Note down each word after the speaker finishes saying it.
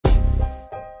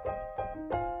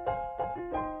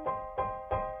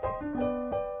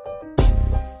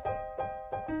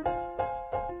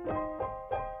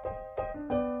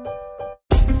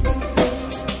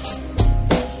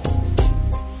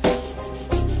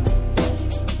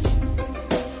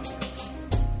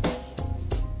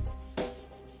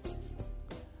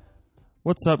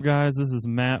What's up, guys? This is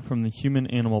Matt from the Human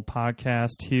Animal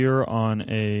Podcast here on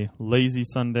a lazy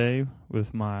Sunday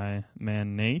with my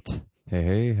man Nate.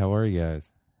 Hey, how are you guys?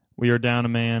 We are down a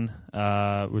man,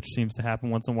 which seems to happen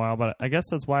once in a while, but I guess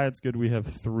that's why it's good we have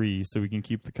three, so we can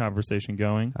keep the conversation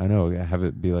going. I know, have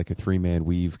it be like a three-man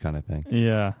weave kind of thing.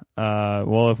 Yeah.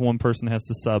 Well, if one person has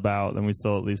to sub out, then we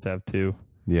still at least have two.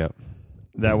 Yep.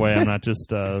 That way I'm not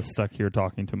just stuck here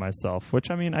talking to myself, which,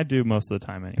 I mean, I do most of the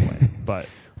time anyway. But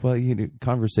well,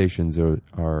 conversations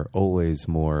are always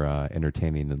more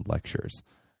entertaining than lectures.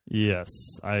 Yes,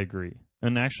 I agree.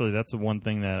 And actually, that's the one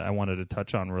thing that I wanted to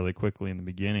touch on really quickly in the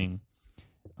beginning.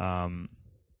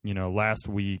 Last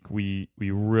week we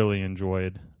really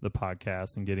enjoyed the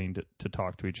podcast and getting to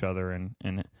talk to each other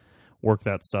and work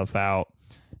that stuff out.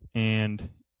 And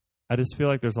I just feel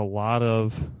like there's a lot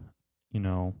of,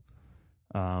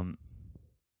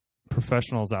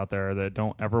 professionals out there that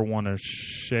don't ever want to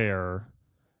share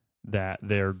that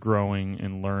they're growing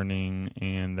and learning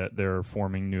and that they're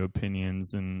forming new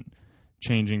opinions and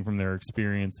changing from their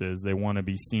experiences. They want to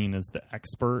be seen as the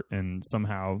expert, and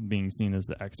somehow being seen as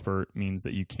the expert means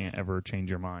that you can't ever change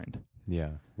your mind.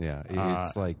 Yeah.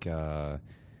 It's like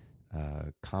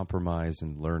compromise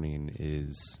and learning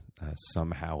is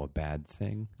somehow a bad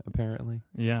thing, apparently.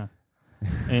 Yeah.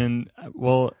 And,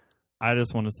 well, I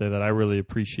just want to say that I really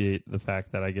appreciate the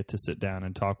fact that I get to sit down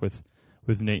and talk with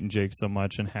Nate and Jake so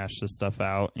much and hash this stuff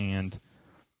out. And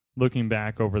looking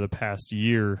back over the past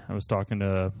year, I was talking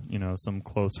to, some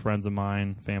close friends of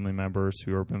mine, family members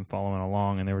who have been following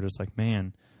along, and they were just like,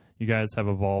 man, you guys have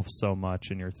evolved so much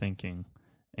in your thinking,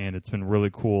 and it's been really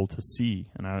cool to see.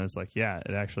 And I was like, yeah,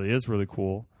 it actually is really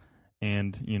cool.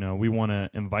 And, we want to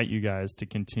invite you guys to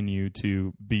continue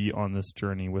to be on this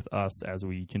journey with us as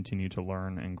we continue to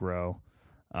learn and grow,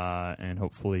 and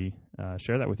hopefully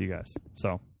share that with you guys.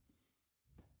 So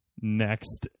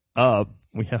next up,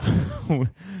 we have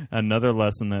another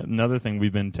lesson, another thing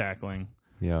we've been tackling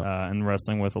and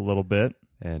wrestling with a little bit.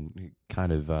 And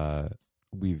kind of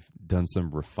we've done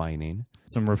some refining.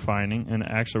 And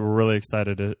actually we're really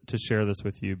excited to share this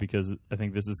with you because I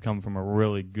think this has come from a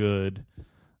really good...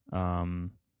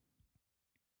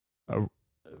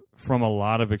 from a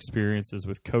lot of experiences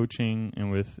with coaching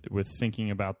and with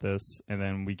thinking about this, and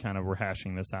then we kind of were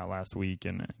hashing this out last week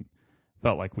and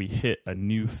felt like we hit a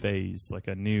new phase, like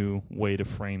a new way to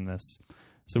frame this.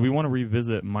 So we want to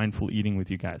revisit mindful eating with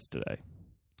you guys today.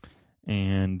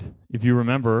 And if you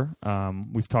remember,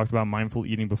 we've talked about mindful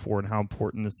eating before and how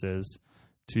important this is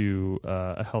to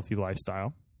a healthy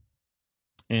lifestyle.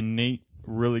 And Nate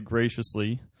really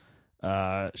graciously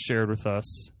shared with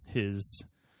us his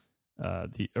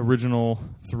the original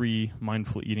 3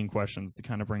 mindful eating questions to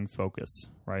kind of bring focus,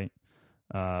 right?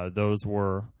 Those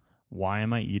were, why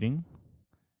am I eating?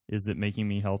 Is it making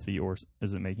me healthy or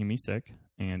is it making me sick?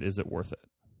 And is it worth it,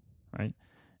 right?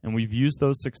 And we've used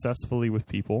those successfully with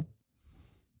people.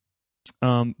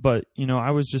 But,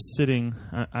 I was just sitting,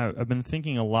 I've been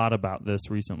thinking a lot about this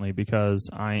recently because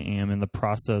I am in the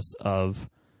process of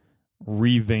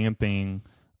revamping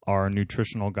our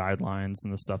nutritional guidelines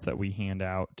and the stuff that we hand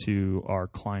out to our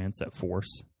clients at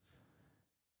Force.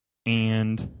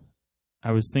 And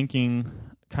I was thinking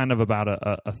kind of about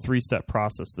a 3-step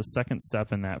process. The second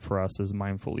step in that for us is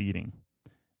mindful eating.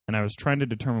 And I was trying to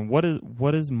determine what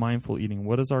is mindful eating?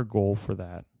 What is our goal for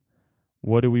that?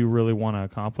 What do we really want to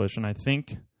accomplish? And I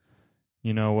think,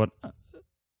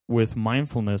 with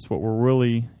mindfulness, what we're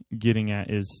really getting at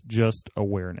is just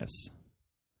awareness.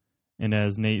 And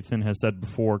as Nathan has said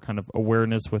before, kind of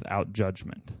awareness without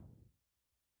judgment,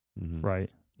 right?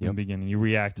 In the beginning, you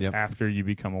react after you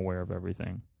become aware of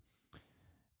everything.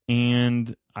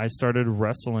 And I started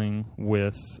wrestling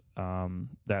with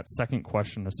that second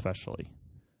question especially.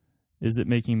 Is it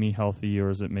making me healthy or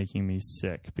is it making me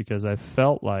sick? Because I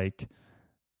felt like,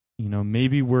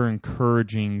 maybe we're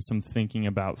encouraging some thinking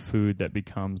about food that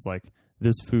becomes like,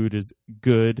 this food is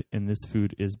good and this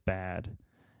food is bad.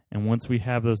 And once we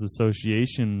have those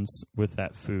associations with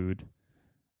that food,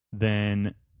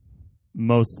 then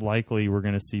most likely we're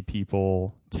going to see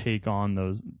people take on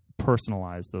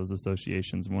personalize those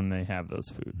associations when they have those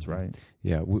foods, right?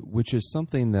 Yeah, which is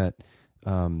something that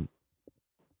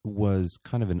was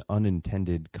kind of an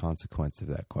unintended consequence of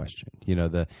that question.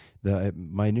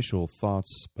 My initial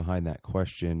thoughts behind that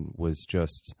question was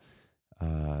just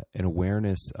an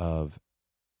awareness of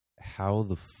how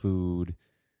the food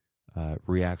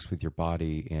reacts with your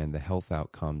body and the health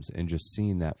outcomes, and just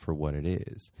seeing that for what it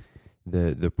is.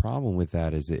 The problem with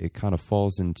that is it kind of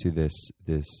falls into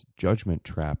this judgment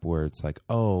trap where it's like,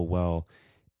 oh, well,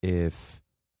 if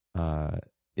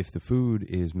the food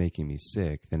is making me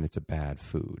sick, then it's a bad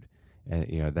food.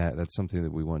 And that's something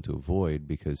that we want to avoid,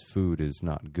 because food is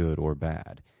not good or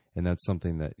bad. And that's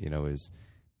something that, is,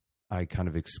 I kind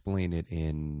of explain it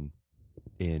in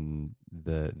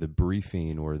the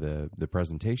briefing or the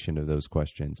presentation of those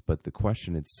questions, but the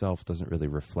question itself doesn't really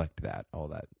reflect that all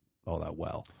that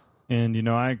well. And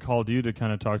I called you to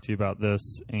kind of talk to you about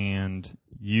this, and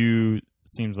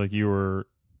seems like you were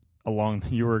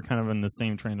kind of in the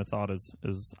same train of thought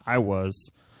as I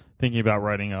was, thinking about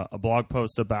writing a blog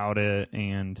post about it.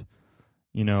 And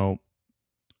the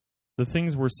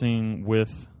things we're seeing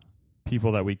with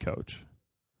people that we coach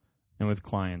and with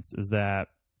clients is that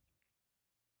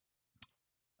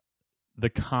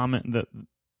the comment that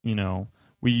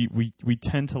we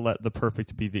tend to let the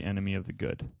perfect be the enemy of the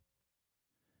good.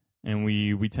 And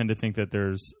we tend to think that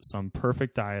there's some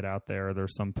perfect diet out there,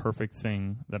 there's some perfect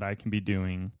thing that I can be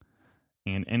doing,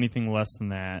 and anything less than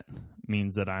that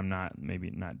means that I'm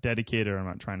maybe not dedicated, or I'm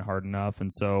not trying hard enough.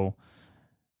 And so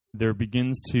there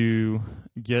begins to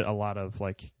get a lot of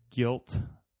like guilt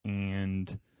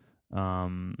and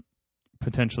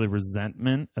potentially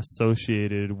resentment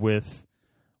associated with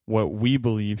what we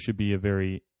believe should be a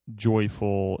very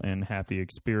joyful and happy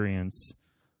experience,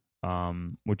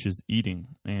 which is eating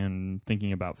and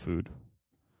thinking about food.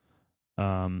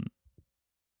 And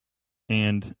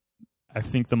I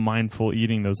think the mindful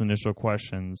eating, those initial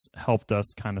questions, helped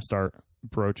us kind of start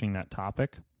broaching that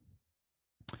topic.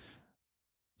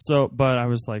 So, but I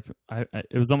was like,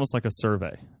 it was almost like a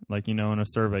survey. Like, in a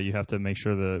survey, you have to make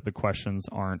sure the questions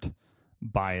aren't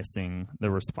biasing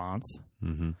the response,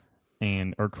 or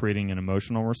creating an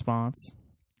emotional response,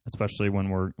 especially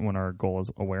when our goal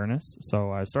is awareness.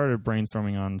 So I started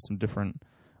brainstorming on some different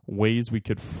ways we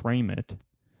could frame it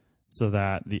so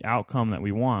that the outcome that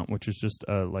we want, which is just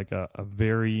a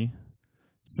very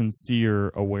sincere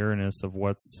awareness of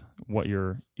what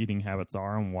your eating habits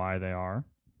are and why they are,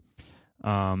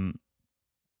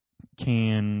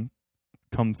 can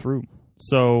come through.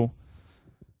 So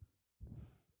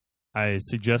I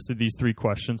suggested these 3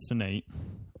 questions to Nate,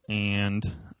 and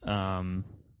I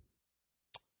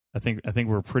think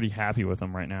we're pretty happy with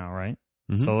them right now, right?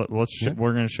 Mm-hmm. So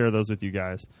we're going to share those with you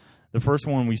guys. The first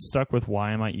one, we stuck with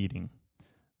why am I eating?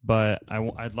 But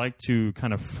I'd like to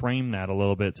kind of frame that a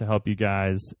little bit to help you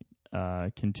guys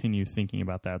continue thinking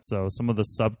about that. So some of the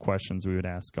sub-questions we would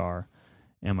ask are,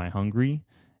 am I hungry?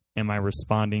 Am I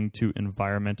responding to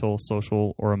environmental,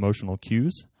 social, or emotional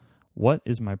cues? What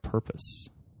is my purpose?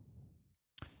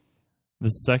 The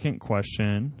second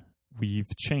question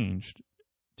we've changed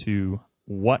to,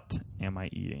 what am I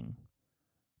eating?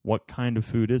 What kind of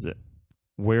food is it?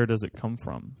 Where does it come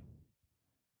from?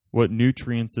 What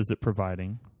nutrients is it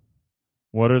providing?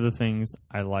 What are the things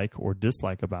I like or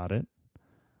dislike about it?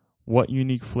 What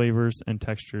unique flavors and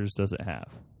textures does it have?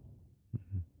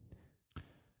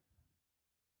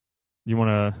 You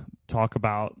want to talk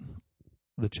about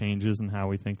the changes and how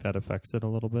we think that affects it a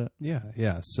little bit?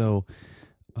 Yeah. So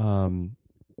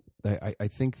I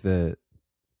think the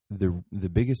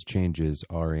biggest changes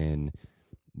are in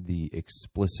the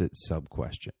explicit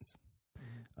sub-questions.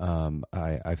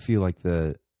 I feel like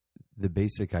the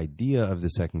basic idea of the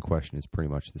second question is pretty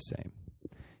much the same.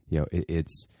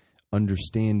 It's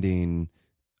understanding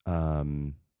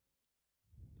your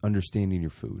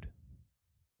food,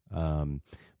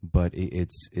 but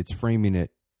it's framing it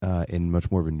in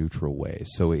much more of a neutral way.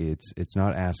 So it's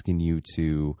not asking you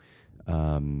to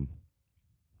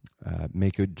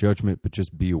make a judgment, but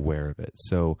just be aware of it.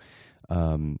 So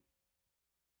a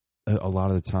lot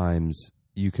of the times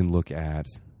you can look at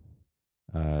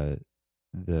the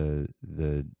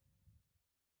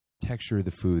texture of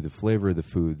the food, the flavor of the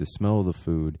food, the smell of the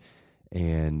food,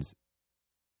 and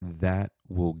that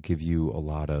will give you a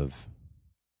lot of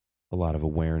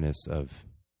awareness of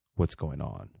what's going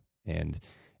on and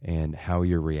how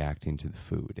you're reacting to the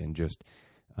food, and just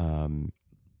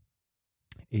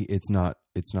it's not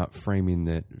framing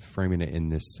it in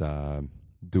this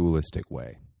dualistic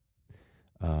way,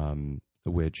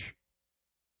 which,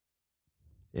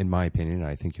 in my opinion,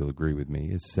 I think you'll agree with me,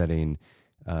 is setting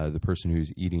the person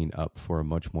who's eating up for a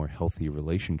much more healthy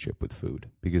relationship with food,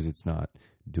 because it's not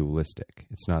dualistic.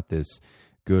 It's not this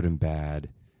good and bad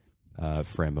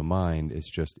frame of mind. It's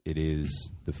just, it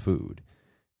is the food.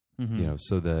 Mm-hmm.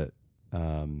 So that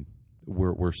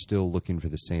we're still looking for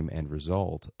the same end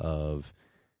result of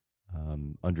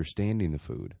understanding the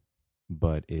food,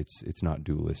 but it's not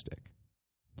dualistic.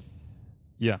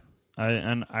 Yeah,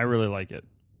 I really like it.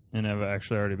 And I've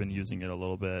actually already been using it a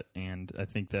little bit, and I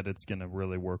think that it's going to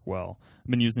really work well. I've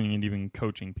been using it even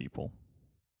coaching people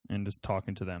and just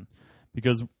talking to them.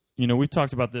 Because we've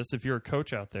talked about this. If you're a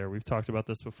coach out there, we've talked about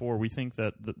this before. We think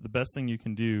that the best thing you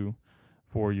can do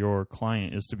for your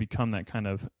client is to become that kind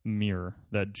of mirror,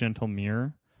 that gentle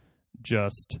mirror,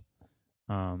 just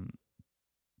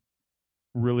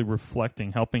really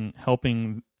reflecting,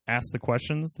 helping ask the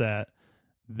questions that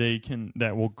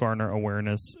will garner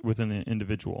awareness within the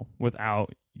individual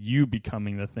without you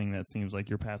becoming the thing that seems like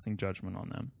you're passing judgment on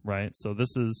them, right? So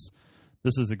this is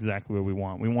exactly what we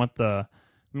want. We want the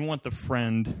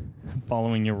friend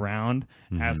following you around,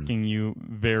 asking you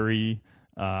very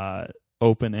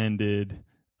open-ended,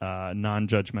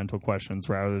 non-judgmental questions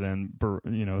rather than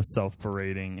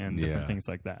self-berating and different things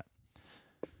like that.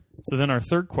 So then our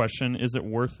third question, is it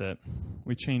worth it?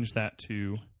 We changed that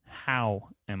to how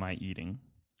am I eating?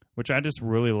 Which I just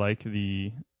really like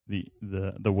the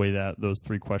way that those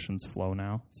three questions flow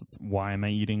now. So it's why am I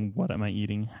eating? What am I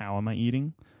eating? How am I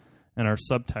eating? And our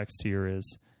subtext here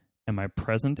is, am I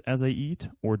present as I eat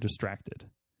or distracted?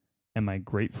 Am I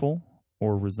grateful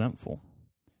or resentful?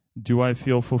 Do I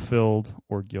feel fulfilled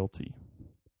or guilty?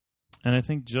 And I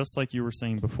think just like you were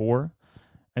saying before,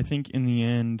 I think in the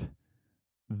end,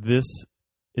 this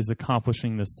is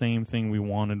accomplishing the same thing we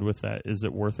wanted with that is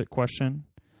it worth it question.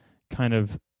 Kind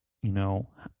of,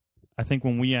 I think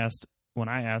when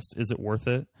I asked, is it worth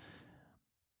it?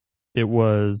 It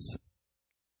was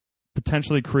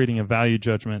potentially creating a value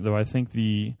judgment, though I think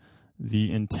the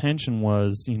intention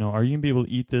was, are you going to be able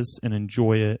to eat this and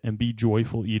enjoy it and be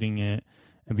joyful eating it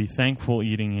and be thankful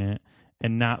eating it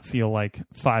and not feel like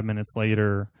 5 minutes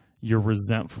later you're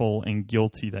resentful and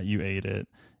guilty that you ate it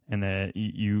and that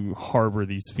you harbor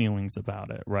these feelings about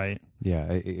it, right?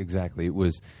 Yeah, exactly. It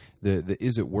was the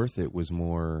is it worth it was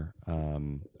more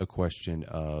a question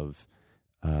of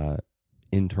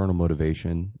internal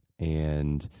motivation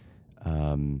and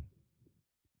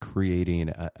creating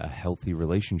a healthy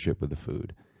relationship with the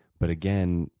food. But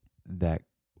again, that,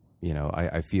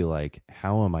 I feel like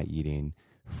how am I eating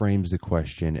frames the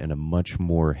question in a much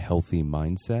more healthy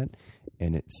mindset,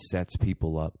 and it sets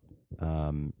people up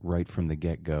right from the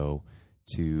get-go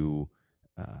to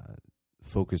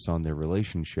focus on their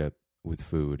relationship with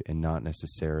food and not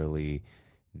necessarily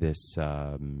this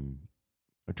a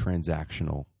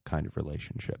transactional kind of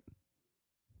relationship.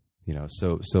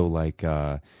 So like,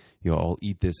 I'll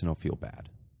eat this and I'll feel bad.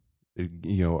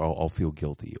 I'll feel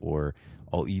guilty, or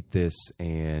I'll eat this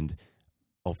and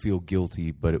I'll feel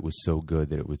guilty, but it was so good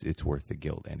that it's worth the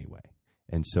guilt anyway.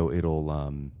 And so it'll,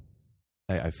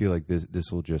 I feel like this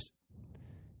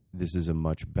is a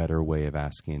much better way of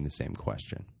asking the same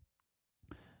question.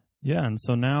 Yeah, and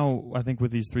so now I think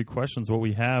with these three questions, what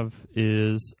we have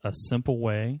is a simple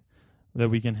way that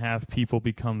we can have people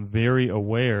become very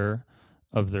aware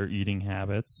of their eating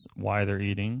habits, why they're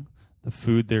eating, the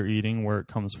food they're eating, where it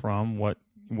comes from, what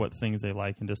things they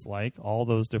like and dislike, all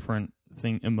those different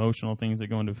emotional things that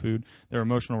go into food, their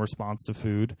emotional response to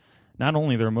food, not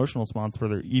only their emotional response, but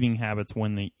their eating habits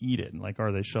when they eat it. Like,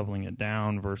 are they shoveling it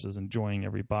down versus enjoying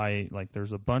every bite? Like,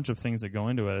 there's a bunch of things that go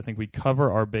into it. I think we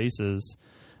cover our bases,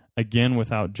 again,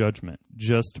 without judgment,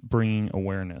 just bringing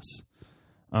awareness.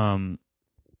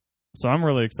 So I'm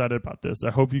really excited about this.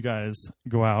 I hope you guys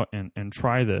go out and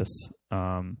try this.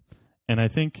 And I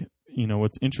think,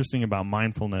 what's interesting about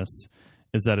mindfulness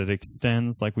is that it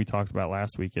extends, like we talked about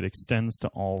last week, it extends to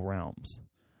all realms.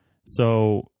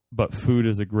 So, but food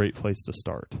is a great place to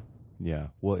start. Yeah.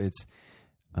 Well, it's,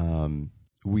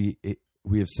 we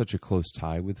have such a close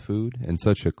tie with food and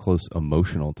such a close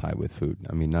emotional tie with food.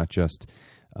 I mean, not just,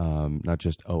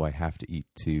 I have to eat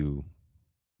to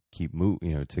keep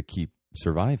to keep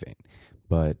surviving,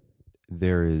 but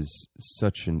there is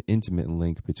such an intimate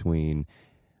link between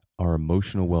our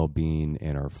emotional well-being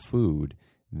and our food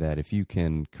that if you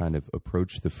can kind of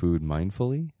approach the food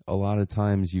mindfully, a lot of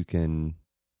times you can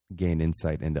gain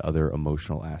insight into other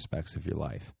emotional aspects of your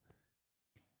life.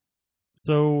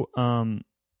 So,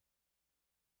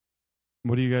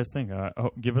 what do you guys think?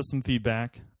 Give us some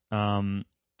feedback.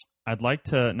 I'd like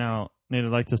to now, Nate,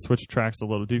 I'd like to switch tracks a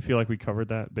little. Do you feel like we covered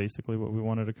that, basically what we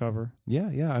wanted to cover? Yeah.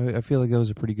 I feel like that was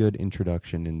a pretty good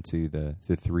introduction into the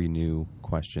three new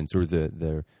questions, or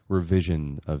the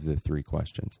revision of the three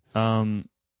questions.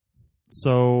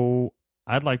 So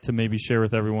I'd like to maybe share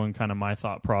with everyone kind of my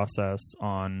thought process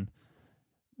on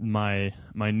the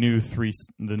new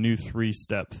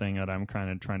 3-step thing that I'm kind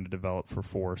of trying to develop for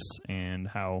Force, and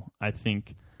how I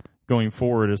think going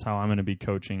forward is how I'm going to be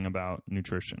coaching about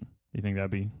nutrition. Do you think that'd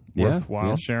be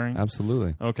worthwhile sharing?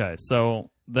 Absolutely. Okay, so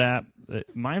that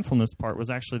mindfulness part was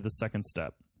actually the second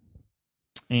step.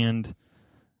 And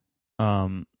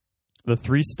the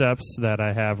 3 steps that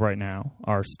I have right now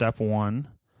are step 1,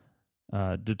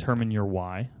 determine your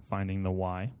why, finding the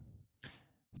why.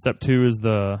 Step 2 is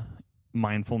the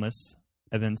mindfulness.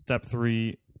 And then step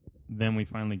 3, then we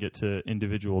finally get to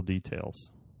individual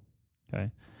details.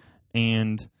 Okay.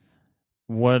 And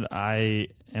what I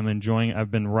am enjoying,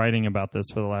 I've been writing about this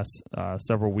for the last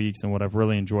several weeks, and what I've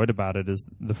really enjoyed about it is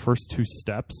the first 2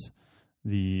 steps,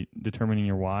 the determining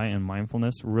your why and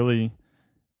mindfulness, really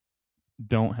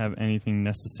don't have anything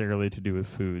necessarily to do with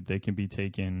food. They can be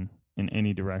taken in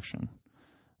any direction.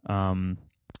 And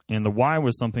the why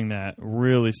was something that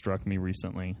really struck me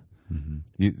recently. Mm-hmm.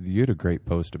 You had a great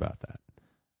post about that.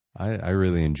 I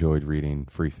really enjoyed reading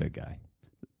Free Fig Guy.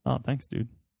 Oh, thanks, dude.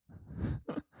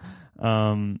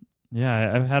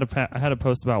 Yeah, I had a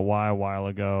post about why a while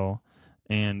ago,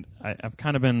 and I've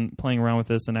kind of been playing around with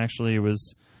this, and actually it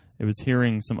was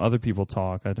hearing some other people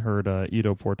talk. I'd heard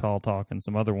Ido Portal talk and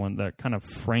some other one that kind of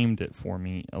framed it for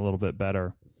me a little bit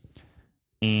better.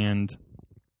 And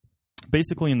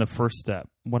basically in the first step,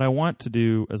 what I want to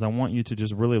do is I want you to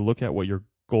just really look at what your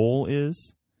goal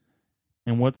is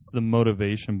and what's the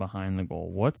motivation behind the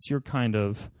goal. What's your kind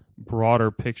of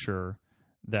broader picture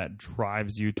that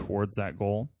drives you towards that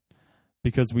goal?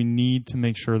 Because we need to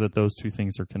make sure that those 2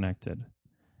 things are connected.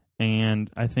 And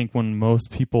I think when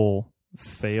most people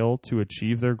fail to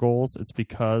achieve their goals, it's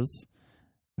because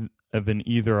of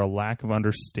either a lack of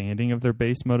understanding of their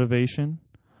base motivation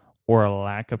or a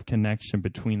lack of connection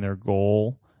between their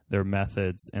goal, their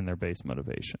methods, and their base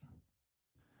motivation.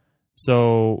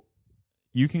 So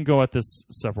you can go at this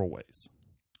several ways.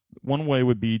 One way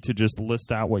would be to just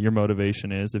list out what your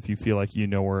motivation is if you feel like you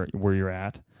know where you're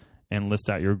at, and list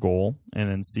out your goal, and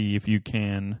then see if you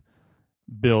can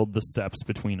build the steps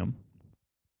between them.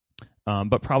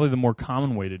 But probably the more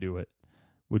common way to do it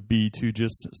would be to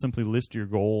just simply list your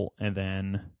goal and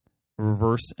then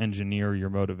reverse engineer your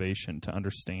motivation to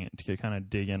understand, to kind of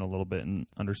dig in a little bit and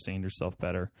understand yourself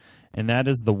better. And that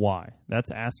is the why.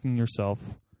 That's asking yourself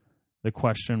the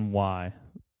question why,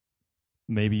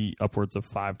 maybe upwards of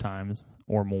 5 times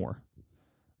or more.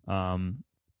 And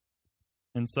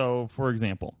so, for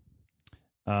example,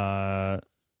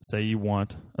 say you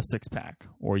want a 6-pack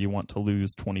or you want to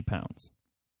lose 20 pounds.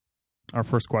 Our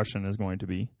first question is going to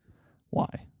be, why?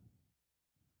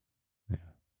 Yeah.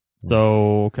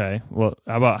 So, okay. Well,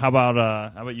 how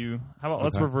about you?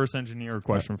 Let's reverse engineer a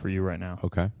question for you right now.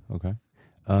 Okay.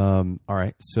 All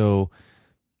right. So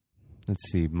let's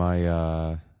see.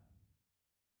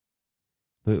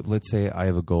 Let's say I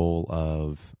have a goal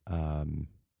of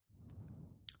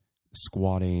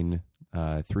squatting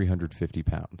 350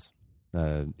 pounds.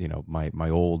 My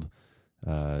old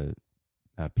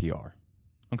PR.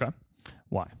 Okay.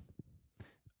 Why?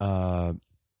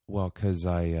 Well, because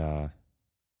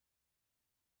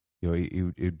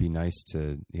it'd be nice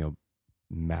to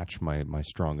match my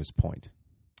strongest point.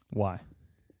 Why?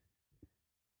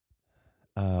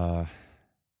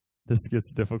 This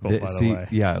gets difficult, by the way.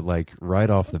 Yeah, like right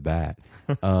off the bat.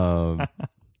 All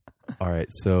right,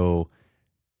 so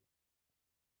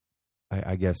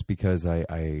I guess because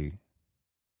I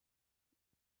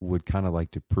would kind of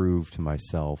like to prove to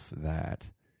myself that,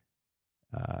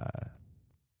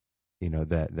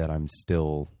 that I'm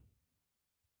still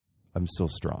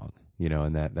strong,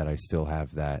 and that I still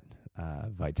have that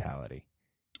vitality.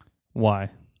 Why?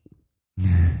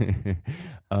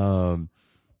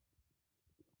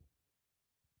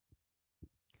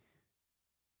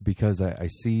 Because I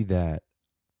see that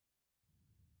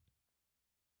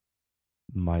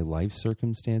my life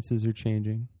circumstances are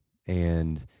changing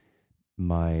and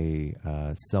my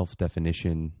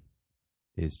self-definition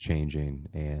is changing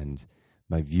and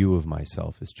my view of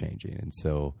myself is changing. And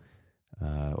so,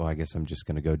 I guess I'm just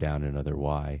going to go down another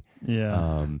why.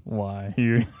 Yeah. Why?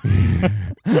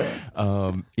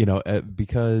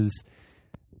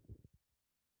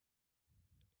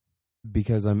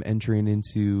 Because I'm entering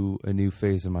into a new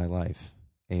phase of my life,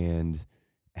 and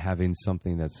having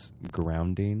something that's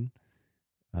grounding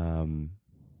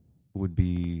would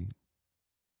be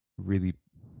really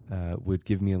would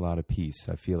give me a lot of peace.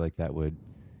 I feel like that would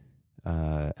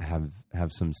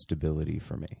have some stability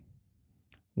for me.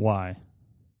 Why?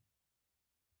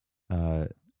 That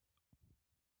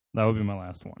would be my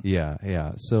last one.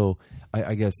 Yeah. So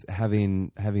I guess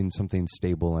having something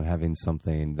stable and having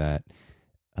something that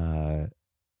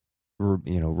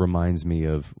reminds me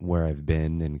of where I've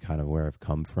been and kind of where I've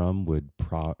come from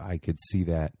I could see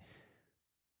that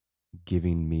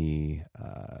giving me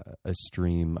a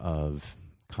stream of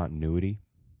continuity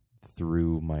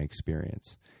through my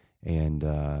experience, and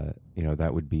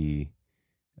that would be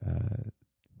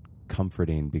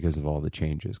comforting because of all the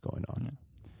changes going on. Yeah.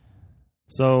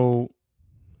 So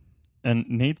And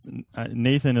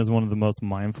Nathan is one of the most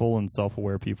mindful and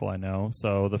self-aware people I know.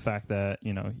 So the fact that,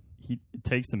 it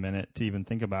takes a minute to even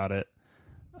think about it,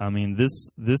 I mean,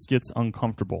 this gets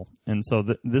uncomfortable. And so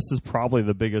this is probably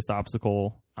the biggest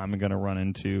obstacle I'm going to run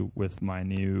into with my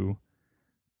new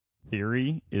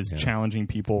theory is challenging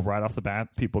people right off the bat.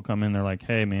 People come in, they're like,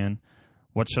 hey, man,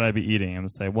 what should I be eating? I'm going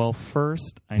to say, well,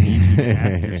 first, I need you to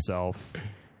ask yourself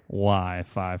why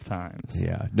 5 times.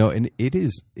 Yeah. No, and it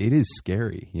is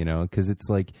scary, because it's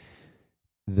like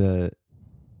a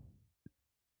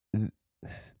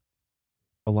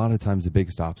lot of times the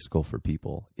biggest obstacle for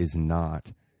people is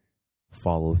not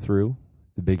follow through.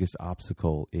 The biggest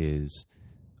obstacle is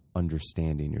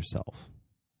understanding yourself.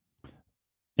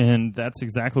 And that's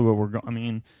exactly what we're going. I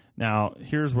mean, now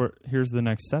here's the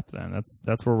next step. Then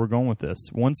that's where we're going with this.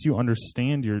 Once you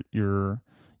understand your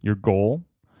goal,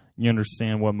 you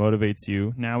understand what motivates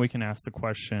you. Now we can ask the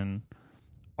question: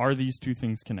 are these two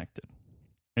things connected?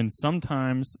 And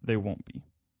sometimes they won't be.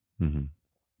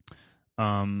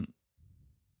 Mm-hmm.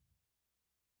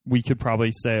 We could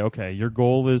probably say, okay, your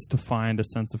goal is to find a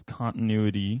sense of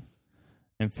continuity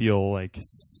and feel like,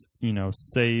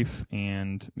 safe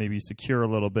and maybe secure a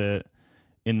little bit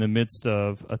in the midst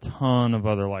of a ton of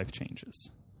other life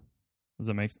changes. Is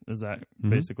that mm-hmm.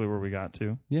 basically where we got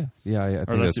to? Yeah. Yeah. I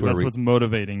think that's what's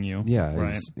motivating you. Yeah.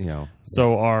 Right.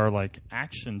 So our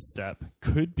action step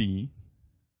could be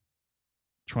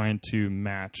trying to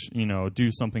match, do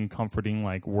something comforting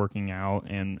like working out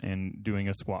and doing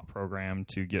a squat program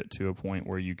to get to a point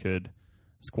where you could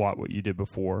squat what you did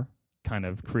before, kind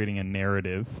of creating a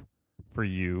narrative for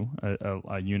you,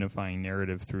 a unifying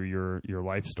narrative through your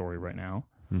life story right now.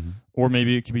 Mm-hmm. Or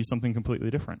maybe it could be something completely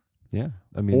different. Yeah.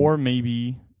 Or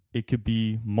maybe it could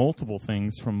be multiple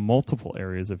things from multiple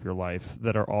areas of your life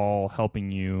that are all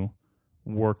helping you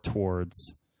work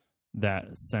towards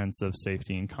that sense of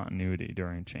safety and continuity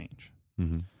during change.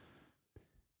 Mm-hmm.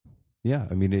 Yeah.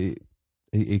 I mean,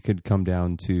 it could come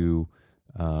down to,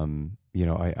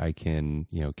 I can,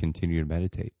 continue to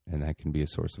meditate, and that can be a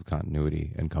source of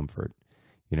continuity and comfort.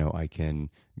 I can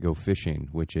go fishing,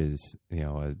 which is,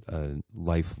 a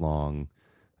lifelong,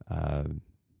 I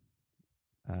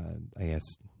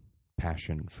guess,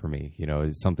 passion for me.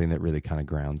 It's something that really kind of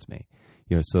grounds me.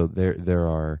 So there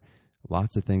are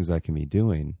lots of things I can be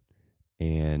doing.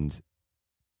 And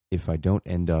if I don't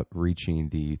end up reaching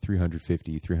the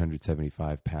 350,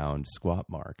 375 pound squat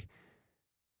mark,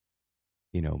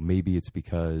 maybe it's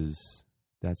because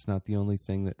that's not the only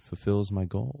thing that fulfills my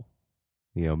goal.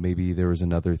 Maybe there was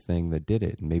another thing that did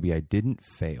it. And maybe I didn't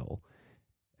fail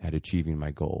at achieving my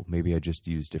goal. Maybe I just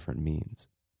used different means.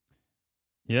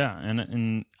 Yeah.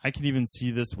 And I can even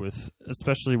see this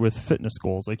especially with fitness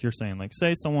goals. Like you're saying,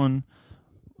 say someone,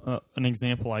 an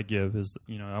example I give is,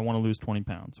 I want to lose 20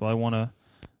 pounds. Well,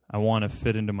 I want to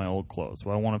fit into my old clothes.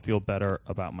 Well, I want to feel better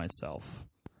about myself.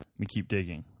 We keep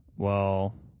digging.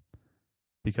 Well,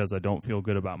 because I don't feel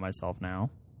good about myself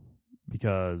now,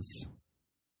 because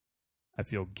I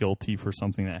feel guilty for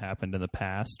something that happened in the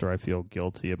past, or I feel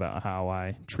guilty about how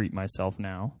I treat myself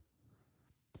now.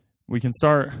 We can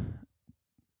start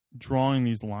drawing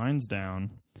these lines down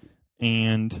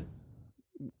and,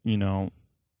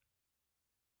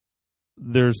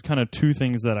 there's kind of 2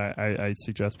 things that I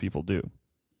suggest people do.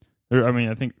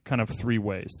 I think kind of 3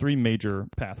 ways, 3 major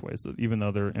pathways, even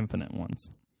though they're infinite ones.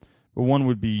 But one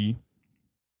would be,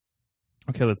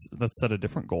 okay, let's set a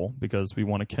different goal because we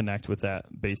want to connect with that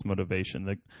base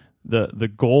motivation.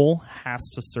 The goal has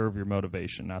to serve your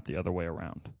motivation, not the other way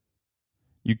around.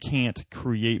 You can't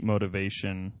create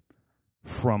motivation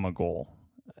from a goal.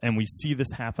 And we see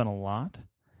this happen a lot,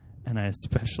 and I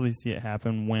especially see it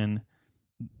happen when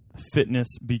fitness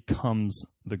becomes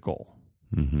the goal.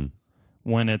 Mm-hmm.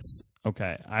 When it's,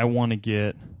 okay, I want to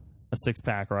get a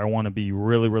 6-pack, or I want to be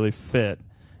really, really fit,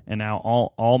 and now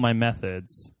all my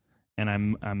methods, and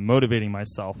I'm motivating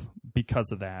myself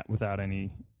because of that without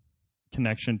any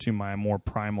connection to my more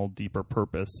primal, deeper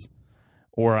purpose,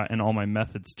 and all my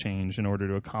methods change in order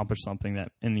to accomplish something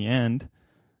that in the end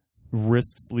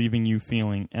risks leaving you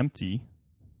feeling empty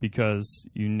because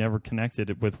you never connected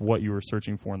it with what you were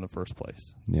searching for in the first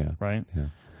place. Yeah. Right? Yeah.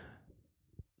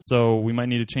 So we might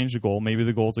need to change the goal. Maybe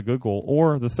the goal is a good goal.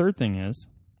 Or the third thing is,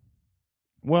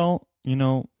 well,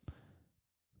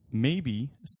 maybe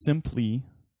simply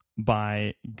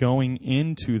by going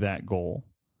into that goal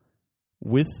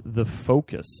with the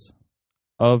focus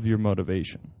of your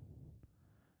motivation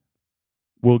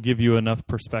will give you enough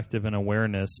perspective and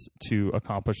awareness to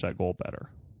accomplish that goal better.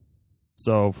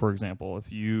 So, for example,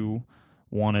 if you're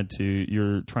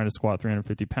trying to squat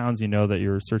 350 pounds, that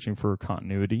you're searching for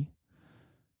continuity,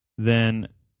 then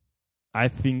I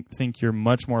think you're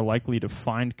much more likely to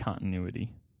find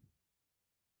continuity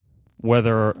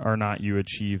whether or not you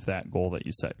achieve that goal that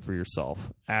you set for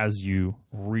yourself as you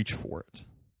reach for it.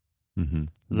 Mm-hmm.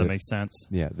 Does that make sense?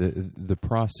 Yeah. The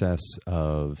process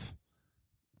of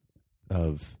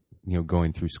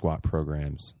going through squat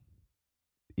programs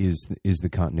is the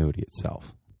continuity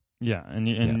itself. Yeah,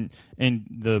 and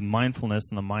the mindfulness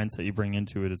and the mindset you bring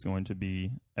into it is going to be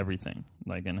everything,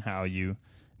 like in how you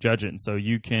judge it. And so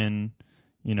you can,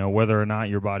 whether or not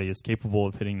your body is capable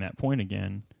of hitting that point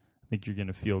again, I think you're going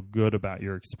to feel good about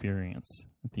your experience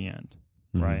at the end,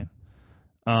 right?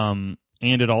 And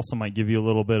it also might give you a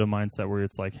little bit of mindset where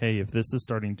it's like, hey, if this is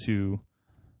starting to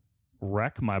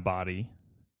wreck my body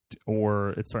or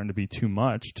it's starting to be too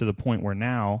much to the point where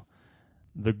now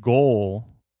the goal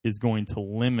is going to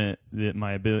limit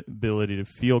my ability to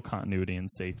feel continuity and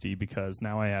safety, because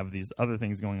now I have these other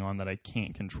things going on that I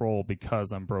can't control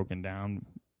because I'm broken down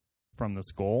from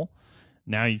this goal.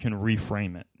 Now you can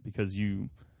reframe it because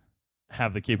you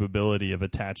have the capability of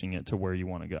attaching it to where you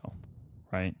want to go,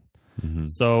 right? Mm-hmm.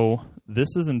 So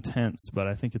this is intense, but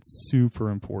I think it's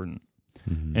super important.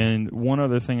 Mm-hmm. And one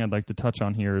other thing I'd like to touch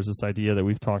on here is this idea that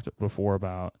we've talked before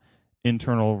about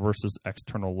internal versus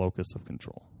external locus of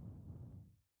control.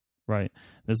 Right.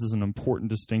 This is an important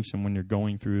distinction when you're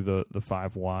going through the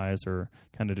 5 whys or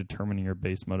kind of determining your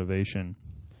base motivation.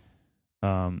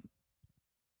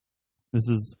 This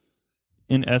is,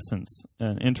 in essence,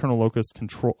 an internal locus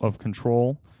of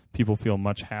control. People feel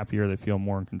much happier. They feel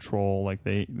more in control, like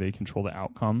they control the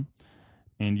outcome.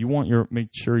 And you want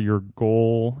make sure your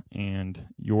goal and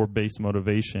your base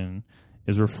motivation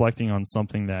is reflecting on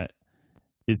something that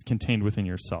is contained within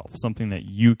yourself, something that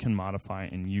you can modify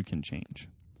and you can change.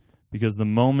 Because the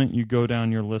moment you go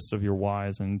down your list of your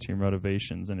whys and into your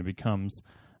motivations and it becomes,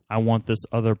 I want this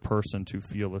other person to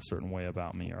feel a certain way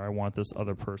about me, or I want this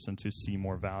other person to see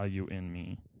more value in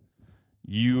me,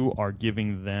 you are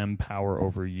giving them power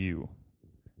over you,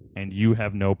 and you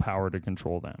have no power to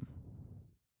control them.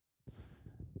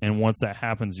 And once that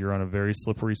happens, you're on a very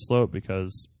slippery slope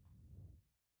because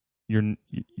you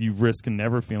risk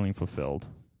never feeling fulfilled.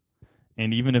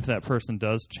 And even if that person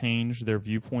does change their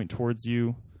viewpoint towards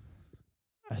you,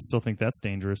 I still think that's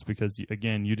dangerous because,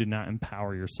 again, you did not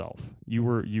empower yourself. You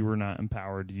were not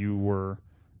empowered. You were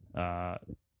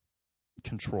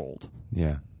controlled.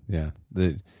 Yeah.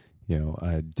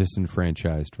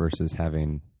 Disenfranchised versus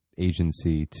having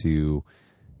agency to,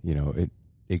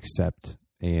 accept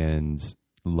and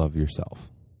love yourself.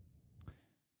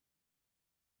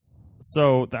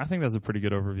 So I think that's a pretty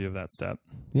good overview of that step.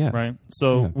 Yeah. Right.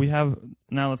 So we have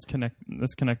now. Let's connect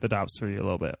the dots for you a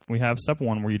little bit. We have step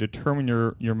 1 where you determine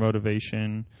your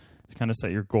motivation to kind of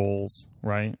set your goals.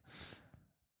 Right.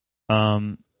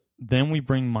 Then we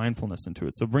bring mindfulness into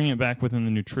it. So bring it back within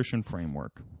the nutrition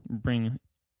framework. Bring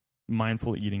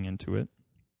mindful eating into it.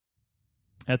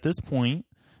 At this point,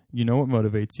 you know what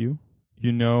motivates you.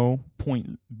 You know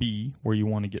point B where you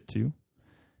want to get to.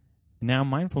 Now,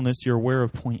 mindfulness, you're aware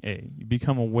of point A. You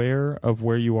become aware of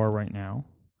where you are right now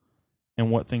and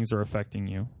what things are affecting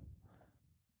you.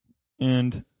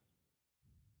 And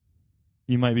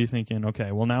you might be thinking,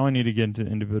 okay, well, now I need to get into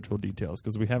individual details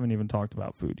because we haven't even talked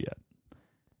about food yet.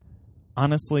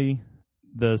 Honestly,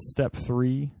 the step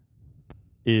 3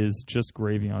 is just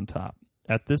gravy on top.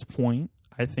 At this point,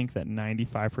 I think that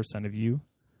 95% of you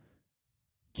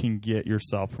can get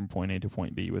yourself from point A to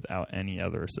point B without any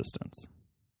other assistance.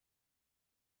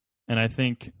 And I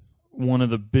think one of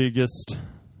the biggest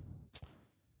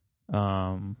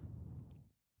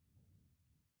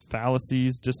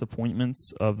fallacies,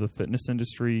 disappointments of the fitness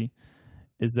industry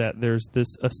is that there's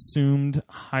this assumed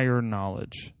higher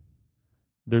knowledge.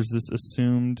 There's this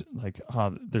assumed,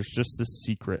 there's just this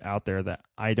secret out there that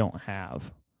I don't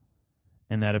have.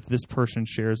 And that if this person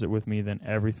shares it with me, then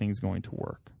everything's going to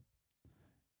work.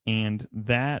 And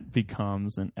that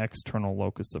becomes an external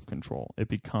locus of control. It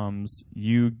becomes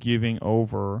you giving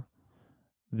over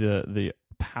the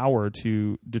power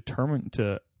to determine,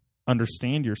 to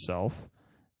understand yourself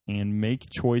and make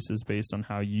choices based on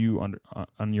how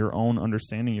on your own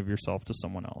understanding of yourself to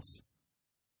someone else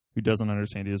who doesn't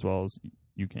understand you as well as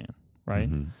you can, right?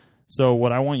 Mm-hmm. So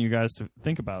what I want you guys to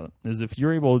think about is if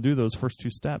you're able to do those first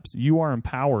 2 steps, you are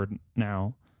empowered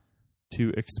now to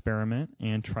experiment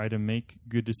and try to make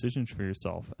good decisions for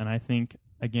yourself. And I think,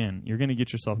 again, you're going to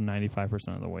get yourself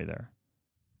 95% of the way there.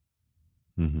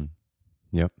 Mm-hmm.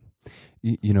 Yep.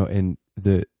 And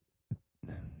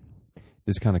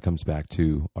this kind of comes back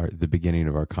to the beginning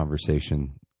of our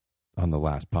conversation on the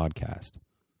last podcast.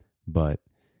 But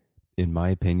in my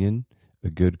opinion, a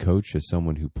good coach is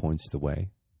someone who points the way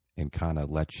and kind of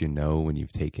lets you know when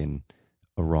you've taken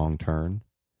a wrong turn,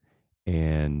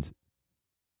 and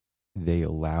they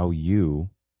allow you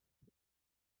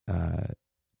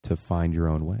to find your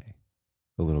own way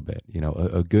a little bit. You know,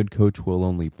 a good coach will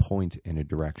only point in a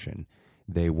direction.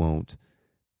 They won't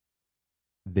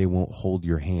hold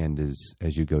your hand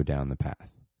as you go down the path,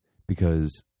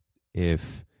 because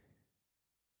if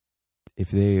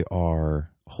they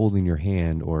are holding your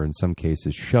hand, or in some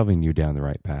cases shoving you down the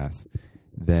right path,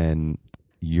 then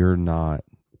you're not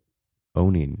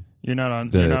owning. You're not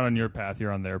on your path.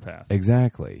 You're on their path.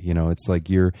 Exactly. You know, it's like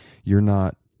you're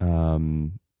not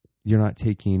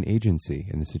taking agency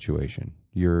in the situation.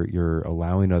 You're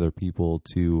allowing other people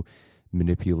to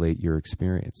manipulate your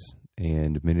experience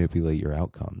and manipulate your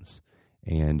outcomes,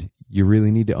 and you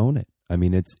really need to own it. I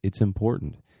mean, it's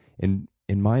important. And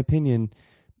in my opinion,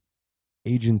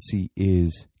 agency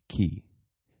is key.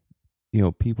 You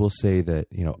know, people say that,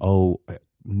 you know,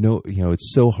 no, you know,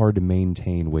 it's so hard to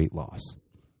maintain weight loss.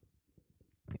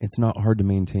 It's not hard to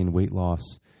maintain weight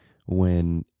loss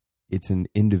when it's an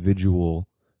individual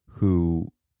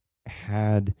who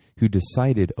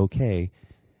decided, okay,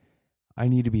 I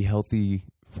need to be healthy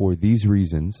for these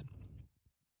reasons,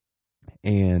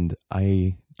 and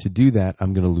to do that,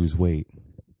 I'm going to lose weight.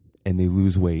 And they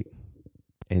lose weight,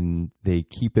 and they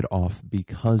keep it off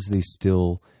because they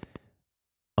still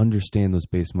understand those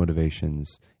base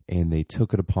motivations, and they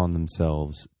took it upon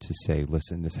themselves to say,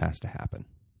 listen, this has to happen.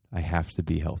 I have to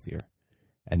be healthier.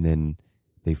 And then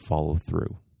they follow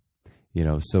through. You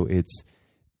know, so it's,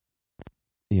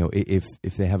 you know, if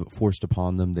they have it forced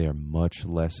upon them, they are much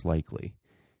less likely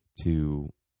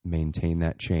to maintain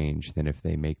that change than if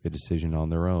they make the decision on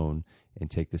their own and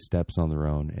take the steps on their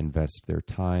own, invest their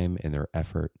time and their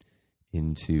effort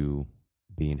into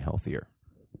being healthier.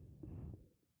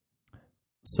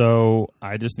 So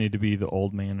I just need to be the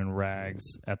old man in rags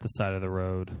at the side of the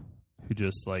road who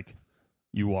just, like,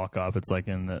 you walk up, it's like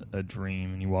in a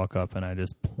dream, and you walk up and I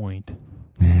just point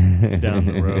down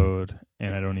the road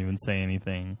and I don't even say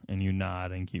anything, and you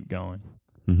nod and keep going.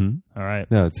 Mm-hmm. All right.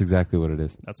 No, that's exactly what it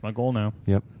is. That's my goal now.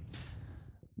 Yep.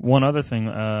 One other thing,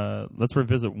 let's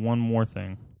revisit one more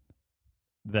thing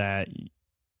that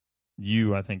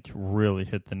you, I think, really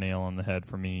hit the nail on the head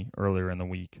for me earlier in the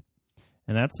week.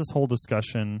 And that's this whole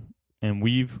discussion, and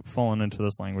we've fallen into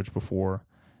this language before,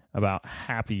 about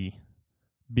happy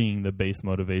being the base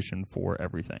motivation for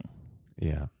everything.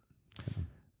 Yeah.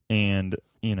 And,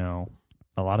 you know,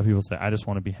 a lot of people say, I just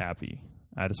want to be happy.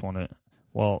 I just want to,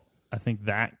 well, I think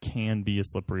that can be a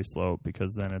slippery slope,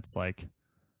 because then it's like,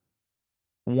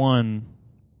 one,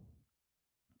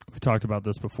 we talked about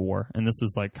this before, and this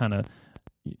is like kind of,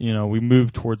 you know, we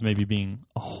move towards maybe being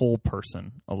a whole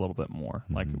person a little bit more.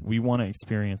 Mm-hmm. Like, we want to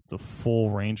experience the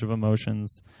full range of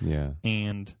emotions. Yeah.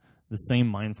 And the same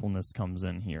mindfulness comes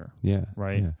in here. Yeah.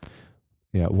 Right? Yeah.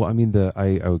 Yeah. Well, I mean,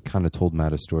 I kind of told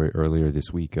Matt a story earlier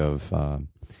this week of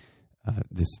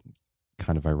this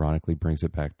kind of ironically brings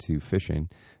it back to fishing.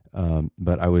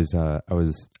 But I was out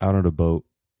on a boat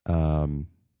on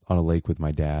a lake with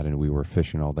my dad, and we were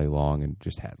fishing all day long and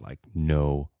just had like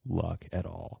no luck at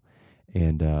all.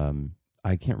 And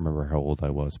I can't remember how old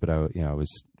I was, but I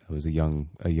was a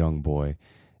young boy,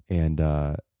 and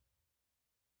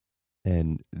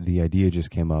the idea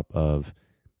just came up of,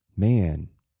 man,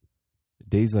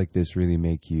 days like this really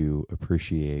make you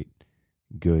appreciate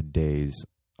good days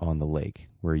on the lake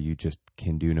where you just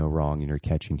can do no wrong and you're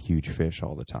catching huge fish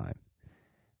all the time.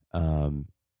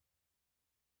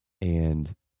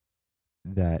 And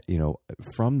that, you know,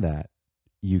 from that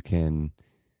you can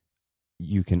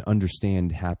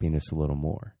understand happiness a little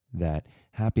more, that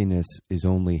happiness is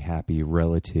only happy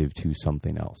relative to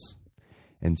something else.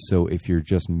 And so if you're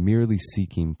just merely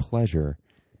seeking pleasure,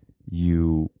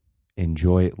 you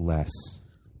enjoy it less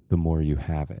the more you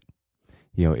have it.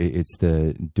 You know, it's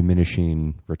the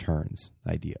diminishing returns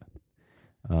idea.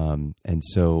 And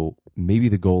so maybe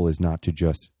the goal is not to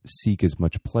just seek as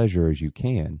much pleasure as you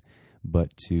can,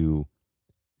 but to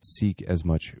seek as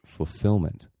much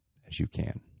fulfillment as you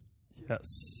can.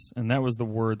 Yes. And that was the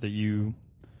word that you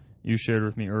shared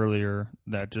with me earlier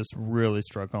that just really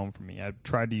struck home for me. I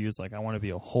tried to use, like, I want to be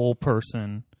a whole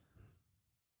person.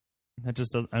 That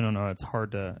just doesn't, I don't know, it's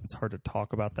hard to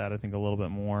talk about that, I think, a little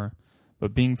bit more.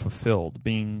 But being fulfilled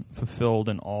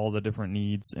in all the different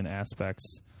needs and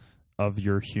aspects of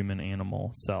your human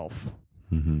animal self.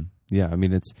 Mm-hmm. Yeah, I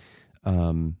mean, it's,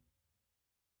 you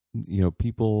know,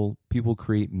 people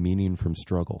create meaning from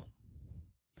struggle.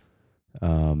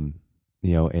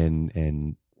 You know,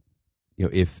 and you know,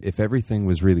 if everything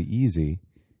was really easy,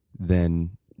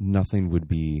 then nothing would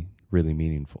be really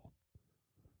meaningful.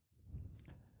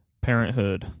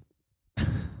 Parenthood.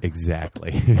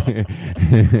 Exactly.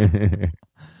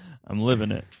 I'm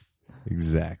living it.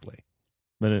 Exactly.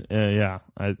 But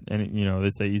they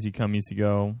say easy come, easy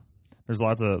go. There's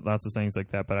lots of things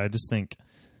like that, but I just think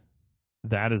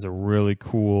that is a really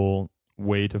cool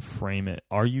way to frame it.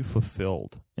 Are you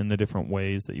fulfilled in the different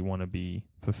ways that you want to be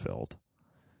fulfilled?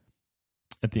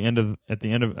 At the end of, I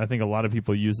think a lot of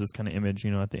people use this kind of image,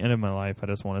 at the end of my life, I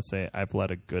just want to say I've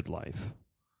led a good life.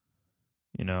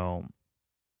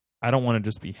 I don't want to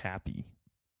just be happy.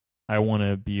 I want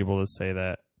to be able to say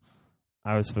that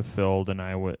I was fulfilled and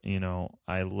I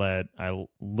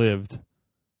lived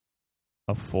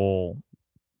a whole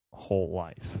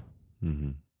life.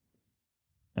 Mm-hmm.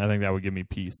 I think that would give me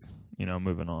peace,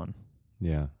 moving on.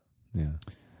 Yeah. I mean,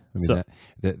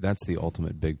 that's the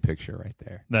ultimate big picture right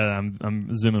there. That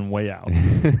I'm zooming way out.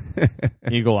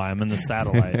 Eagle eye. I'm in the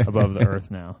satellite above the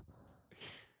earth now.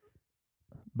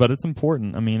 But it's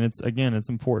important. I mean, it's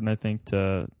important, I think,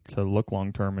 to look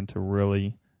long term and to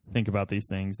really think about these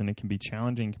things. And it can be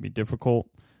challenging, it can be difficult.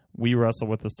 We wrestle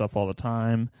with this stuff all the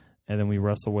time, and then we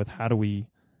wrestle with how do we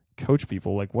coach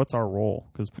people? Like, what's our role?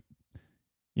 Because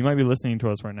you might be listening to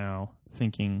us right now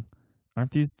thinking,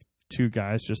 aren't these two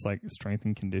guys just like strength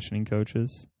and conditioning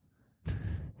coaches?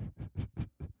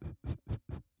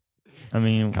 I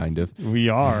mean, kind of. We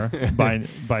are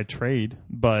by trade,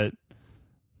 but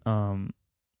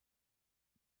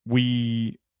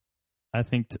I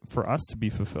think for us to be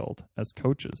fulfilled as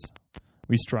coaches,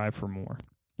 we strive for more,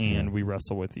 and we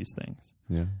wrestle with these things.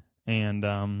 Yeah.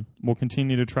 And we'll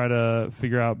continue to try to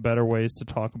figure out better ways to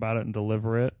talk about it and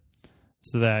deliver it,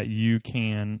 so that we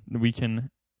can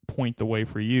point the way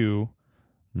for you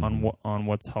on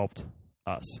what's helped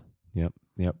us. Yep.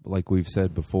 Like we've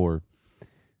said before,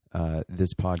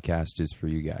 this podcast is for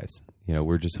you guys.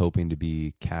 We're just hoping to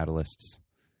be catalysts,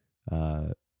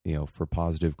 for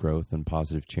positive growth and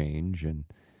positive change. And,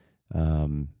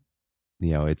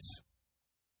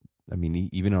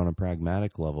 even on a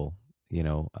pragmatic level,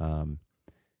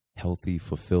 healthy,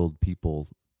 fulfilled people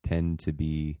tend to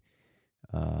be,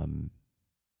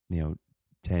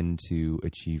 tend to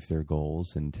achieve their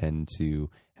goals and tend to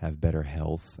have better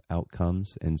health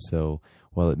outcomes. And so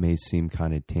while it may seem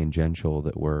kind of tangential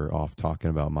that we're off talking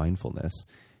about mindfulness,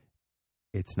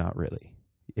 it's not really.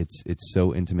 It's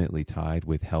so intimately tied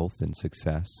with health and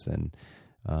success and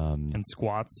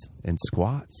squats.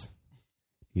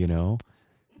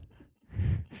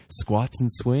 Squats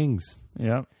and swings.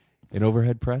 Yep. And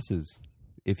overhead presses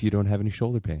if you don't have any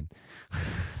shoulder pain.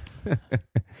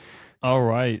 All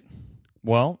right.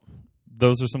 Well,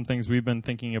 those are some things we've been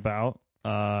thinking about.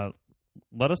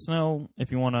 Let us know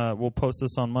if you want to. We'll post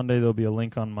this on Monday. There'll be a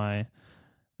link on my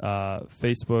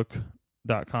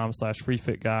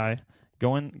facebook.com/freefitguy.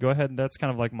 Go ahead. That's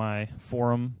kind of like my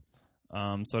forum,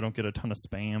 so I don't get a ton of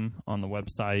spam on the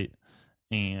website.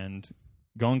 And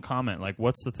go and comment. Like,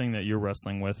 what's the thing that you're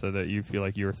wrestling with or that you feel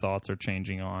like your thoughts are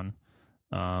changing on?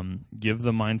 Give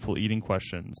the mindful eating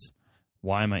questions.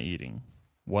 Why am I eating?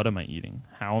 What am I eating?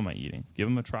 How am I eating? Give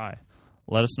them a try.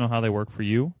 Let us know how they work for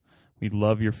you. We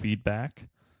love your feedback.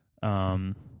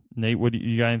 Nate,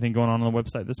 you got anything going on the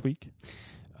website this week?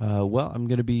 Well, I'm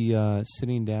going to be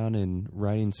sitting down and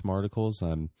writing some articles.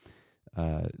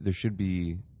 There should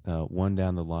be one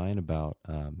down the line about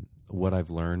what I've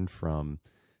learned from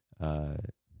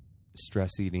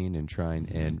stress eating and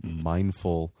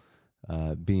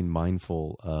being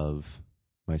mindful of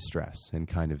my stress and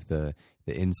kind of the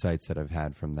insights that I've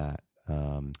had from that.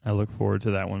 I look forward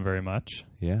to that one very much.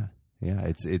 Yeah.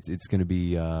 It's going to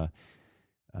be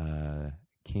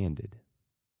candid.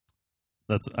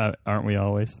 That's aren't we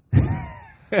always?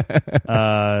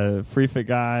 Free Fit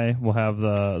Guy will have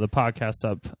the podcast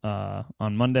up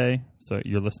on Monday, so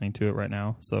you're listening to it right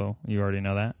now, so you already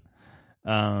know that.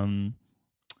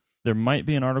 There might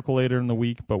be an article later in the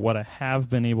week, but what I have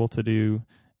been able to do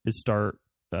is start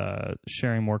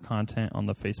sharing more content on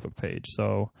the Facebook page.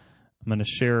 So I'm going to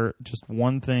share just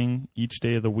one thing each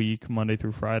day of the week, Monday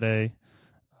through Friday.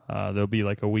 There'll be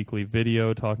like a weekly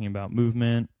video talking about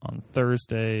movement on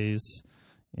Thursdays.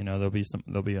 There'll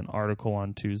be an article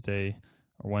on Tuesday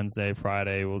or Wednesday.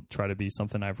 Friday will try to be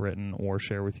something I've written or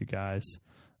share with you guys,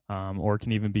 or it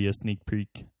can even be a sneak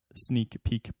peek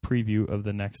preview of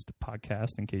the next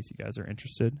podcast in case you guys are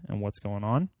interested in what's going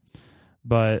on.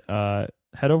 But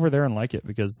head over there and like it,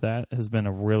 because that has been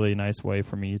a really nice way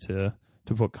for me to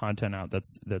put content out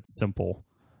that's simple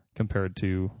compared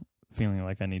to feeling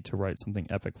like I need to write something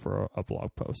epic for a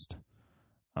blog post.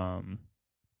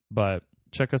 But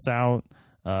check us out.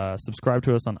 Subscribe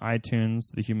to us on iTunes,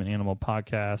 The Human Animal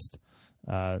Podcast.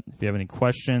 If you have any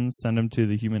questions, send them to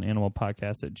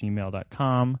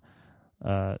thehumananimalpodcast@gmail.com.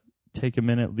 take a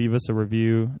minute, leave us a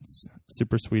review. It's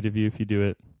super sweet of you if you do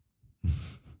it.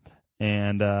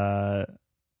 And I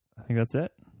think that's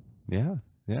it. Yeah.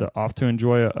 So off to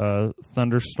enjoy a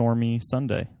thunderstormy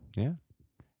Sunday. Yeah.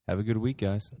 Have a good week,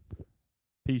 guys.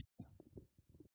 Peace.